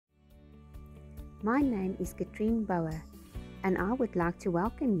My name is Katrine Bauer, and I would like to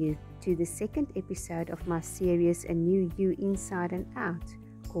welcome you to the second episode of my series A New You Inside and Out,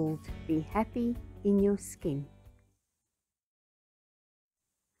 called Be Happy in Your Skin.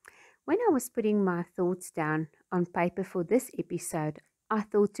 When I was putting my thoughts down on paper for this episode, I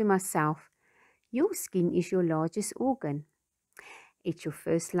thought to myself, your skin is your largest organ. It's your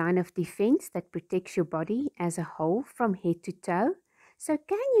first line of defense that protects your body as a whole from head to toe. So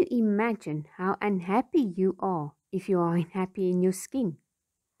can you imagine how unhappy you are if you are unhappy in your skin?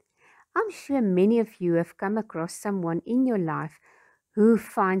 I'm sure many of you have come across someone in your life who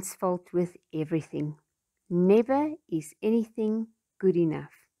finds fault with everything. Never is anything good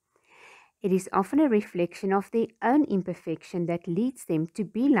enough. It is often a reflection of their own imperfection that leads them to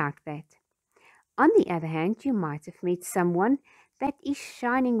be like that. On the other hand, you might have met someone that is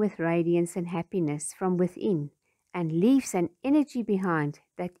shining with radiance and happiness from within and leaves an energy behind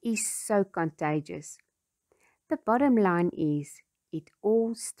that is so contagious. The bottom line is, it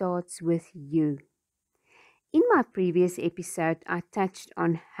all starts with you. In my previous episode, I touched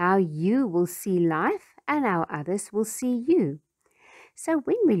on how you will see life and how others will see you. So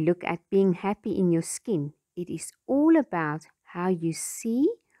when we look at being happy in your skin, it is all about how you see,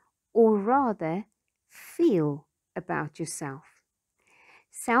 or rather feel, about yourself.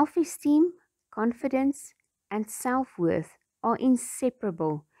 Self-esteem, confidence, and self-worth are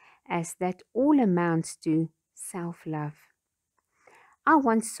inseparable, as that all amounts to self-love. I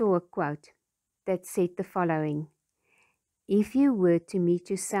once saw a quote that said the following: if you were to meet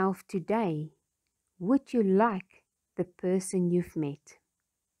yourself today, would you like the person you've met?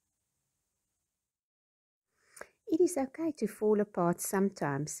 It is okay to fall apart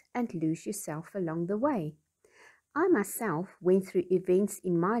sometimes and lose yourself along the way. I myself went through events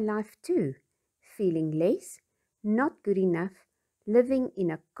in my life too, feeling less, not good enough, living in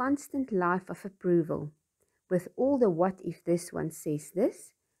a constant life of approval, with all the what if this one says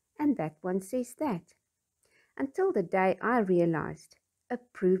this and that one says that. Until the day I realized,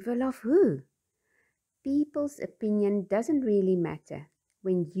 approval of who? People's opinion doesn't really matter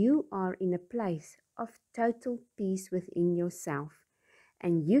when you are in a place of total peace within yourself,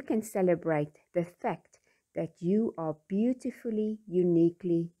 and you can celebrate the fact that you are beautifully,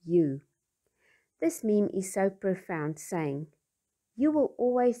 uniquely you. This meme is so profound, saying, you will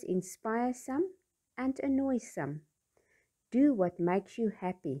always inspire some and annoy some. Do what makes you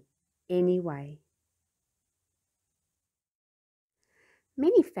happy anyway.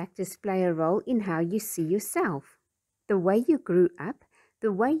 Many factors play a role in how you see yourself. The way you grew up,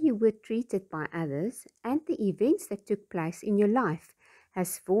 the way you were treated by others, and the events that took place in your life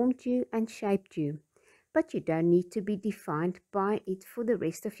has formed you and shaped you. But you don't need to be defined by it for the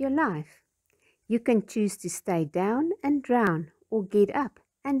rest of your life. You can choose to stay down and drown, or get up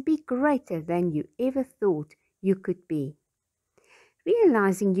and be greater than you ever thought you could be.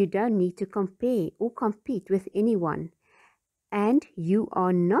 Realizing you don't need to compare or compete with anyone, and you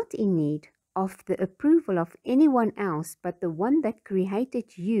are not in need of the approval of anyone else but the one that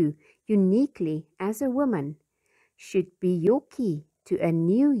created you uniquely as a woman, should be your key to a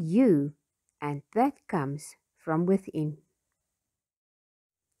new you, and that comes from within.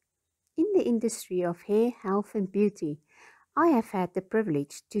 In the industry of hair, health and beauty, I have had the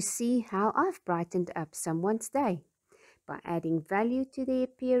privilege to see how I've brightened up someone's day by adding value to their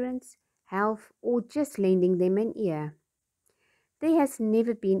appearance, health, or just lending them an ear. There has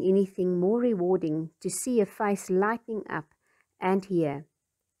never been anything more rewarding to see a face lighting up and hear,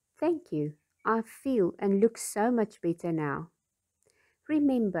 "Thank you, I feel and look so much better now."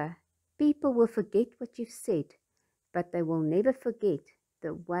 Remember, people will forget what you've said, but they will never forget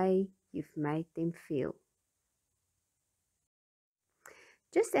the way you've made them feel.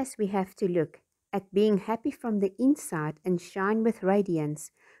 Just as we have to look at being happy from the inside and shine with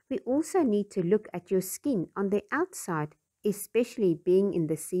radiance, we also need to look at your skin on the outside, especially being in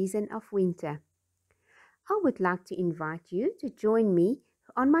the season of winter. I would like to invite you to join me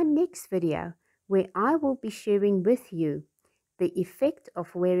on my next video, where I will be sharing with you the effect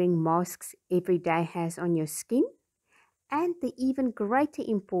of wearing masks every day has on your skin, and the even greater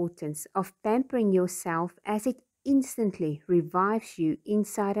importance of pampering yourself, as it instantly revives you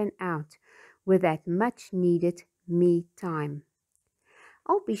inside and out with that much needed me time.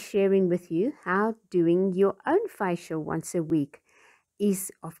 I'll be sharing with you how doing your own facial once a week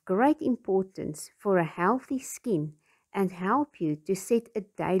is of great importance for a healthy skin, and help you to set a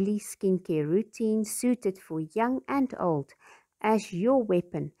daily skincare routine suited for young and old as your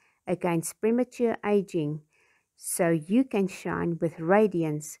weapon against premature aging, so you can shine with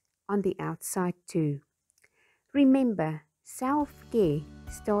radiance on the outside too. Remember, self-care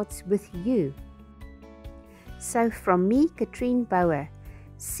starts with you. So from me, Katrine Bouwer,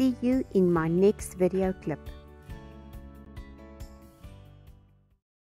 see you in my next video clip.